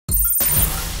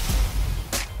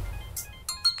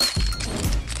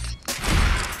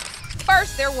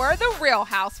First, there were the Real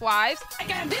Housewives.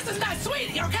 Again, this is not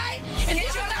sweetie, okay? And this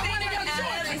is not one of your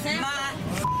children.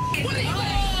 What are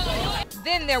you doing?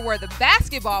 Then there were the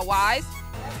Basketball Wives.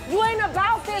 You ain't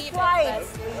about this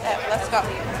life. Let's go.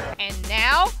 And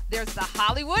now there's the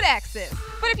Hollywood Exes.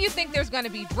 But if you think there's going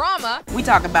to be drama, We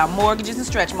talking about mortgages and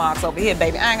stretch marks over here,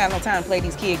 baby. I ain't got no time to play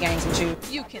these kid games with you.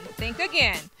 you can think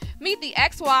again. Meet the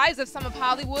ex-wives of some of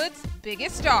Hollywood's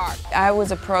biggest stars. I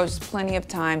was approached plenty of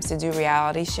times to do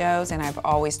reality shows, and I've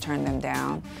always turned them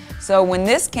down. So when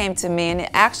this came to me, and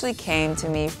it actually came to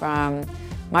me from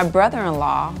my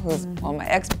brother-in-law, who's, well, my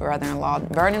ex-brother-in-law,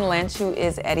 Vernon Lynch, who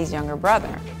is Eddie's younger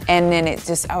brother. And then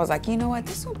I was like, you know what,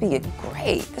 this will be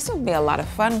great. This will be a lot of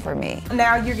fun for me.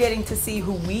 Now you're getting to see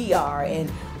who we are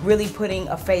and really putting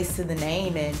a face to the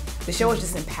name, and the show is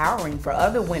just empowering for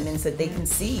other women so that they can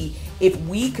see if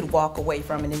we could walk away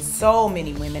from it. And so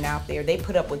many women out there, they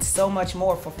put up with so much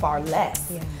more for far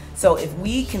less. Yeah. So if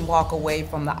we can walk away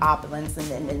from the opulence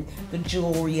and the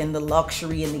jewelry and the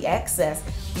luxury and the excess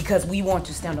because we want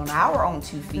to stand on our own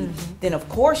 2 feet, then of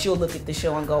course you'll look at the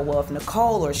show and go, well, if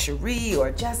Nicole or Sheree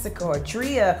or Jessica or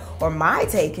Drea or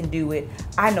Maite can do it,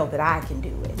 I know that I can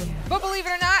do it. Yeah. But believe it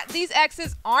or not, these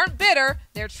exes aren't bitter.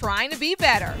 They're trying to be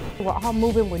better. We're all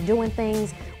moving, we're doing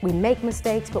things, we make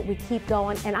mistakes, but we keep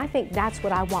going. And I think that's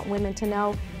what I want women to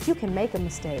know. You can make a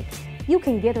mistake. You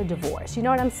can get a divorce. You know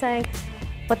what I'm saying?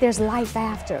 But there's life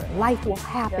after. Life will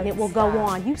happen. It will go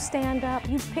on. You stand up,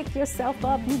 you pick yourself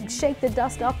up, you shake the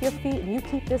dust off your feet, and you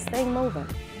keep this thing moving.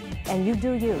 And you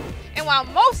do you. And while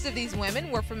most of these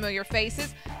women were familiar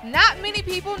faces, not many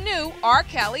people knew R.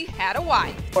 Kelly had a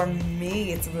wife. For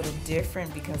me, it's a little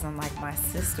different because unlike my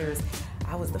sisters,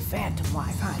 I was the phantom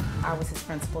wife, honey. I was his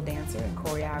principal dancer and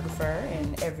choreographer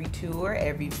in every tour,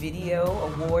 every video,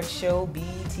 award show, BET,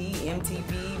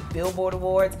 MTV, Billboard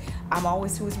Awards. I'm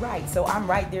always to his right. So I'm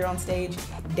right there on stage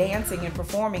dancing and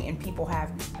performing, and people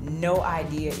have no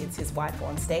idea it's his wife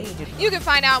on stage. You can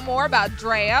find out more about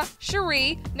Drea,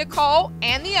 Sheree, Nicole,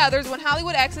 and the others when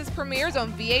Hollywood Exes premieres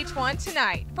on VH1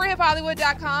 tonight. For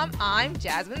HipHollywood.com, I'm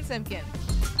Jasmine Simpkin.